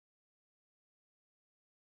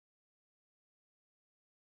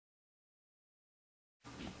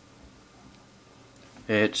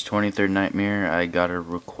It's 23rd Nightmare. I got a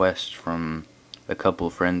request from a couple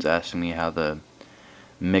of friends asking me how to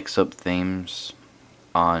mix up themes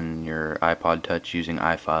on your iPod Touch using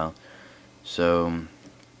ifile. So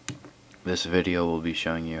this video will be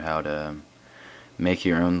showing you how to make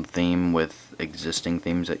your own theme with existing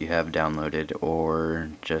themes that you have downloaded, or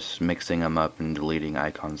just mixing them up and deleting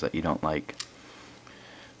icons that you don't like.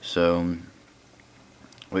 So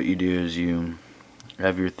what you do is you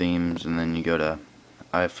have your themes, and then you go to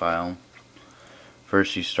ifile.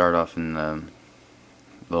 First you start off in the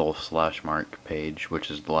little slash mark page,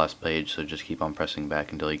 which is the last page, so just keep on pressing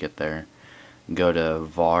back until you get there. Go to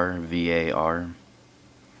var, V-A-R,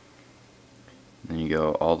 then you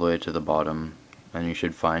go all the way to the bottom, and you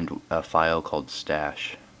should find a file called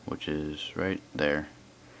stash, which is right there.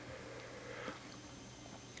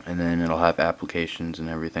 And then it'll have applications and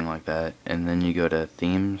everything like that. And then you go to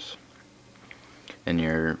themes, and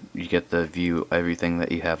you get the view everything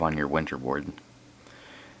that you have on your winterboard.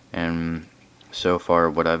 And so far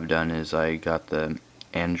what I've done is I got the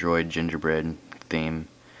Android gingerbread theme,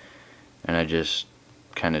 and I just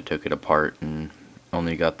kind of took it apart and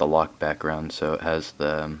only got the lock background, so it has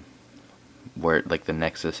the like the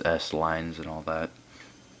Nexus S lines and all that.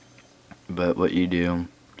 But what you do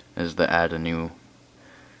is to add a new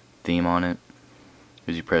theme on it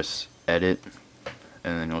is you press edit,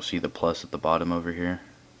 and then you'll see the plus at the bottom over here.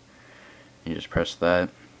 You just press that,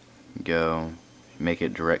 go make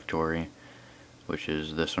it directory, which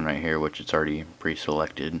is this one right here, which it's already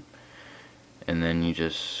pre-selected, and then you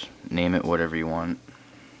just name it whatever you want.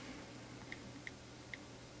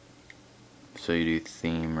 So you do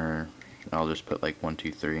theme, or I'll just put like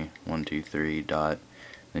 123 dot,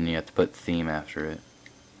 then you have to put theme after it.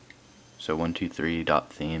 So 123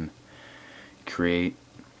 dot theme, create.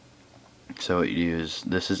 So what you do is,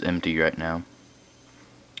 this is empty right now,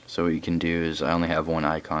 so what you can do is, I only have one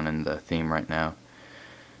icon in the theme right now,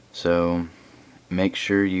 so make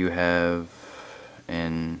sure you have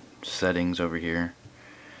in settings over here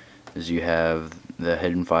is you have the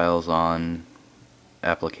hidden files on,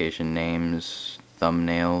 application names,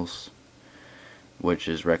 thumbnails, which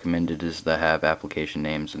is recommended is to have application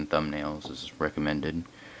names and thumbnails is recommended,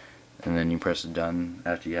 and then you press done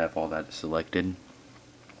after you have all that selected.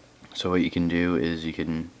 So what you can do is you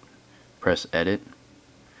can press edit,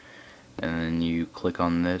 and then you click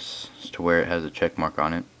on this to where it has a check mark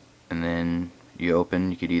on it, and then you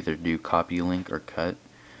open. You could either do copy link or cut.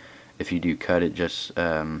 If you do cut, it just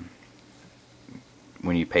when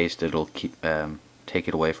you paste it, it'll keep take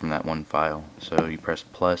it away from that one file. So you press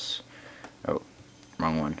plus. Oh,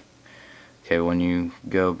 wrong one. Okay, when you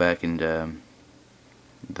go back into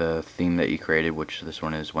the theme that you created, which this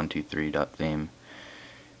one is 123.theme,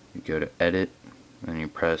 you go to edit, and you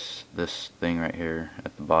press this thing right here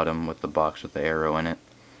at the bottom with the box with the arrow in it,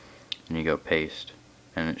 and you go paste,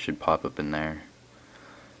 and it should pop up in there.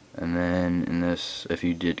 And then in this, if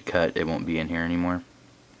you did cut, it won't be in here anymore,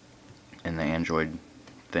 in the Android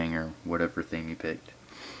thing or whatever thing you picked.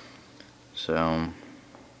 So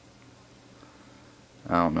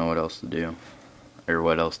I don't know what else to do, or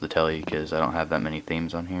what else to tell you, because I don't have that many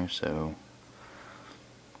themes on here. So,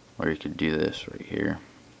 or you could do this right here.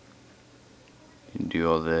 You can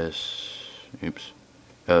do all this. Oops.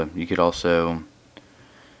 You could also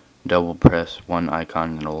double press one icon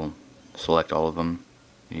and it'll select all of them.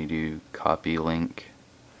 You do copy link,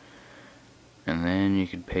 and then you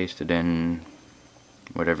could paste it in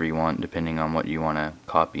whatever you want depending on what you want to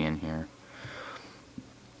copy in here.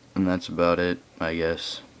 And that's about it, I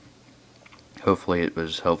guess. Hopefully it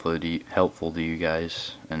was helpful to you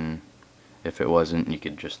guys, and if it wasn't, you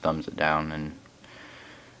could just thumbs it down, and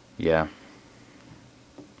yeah.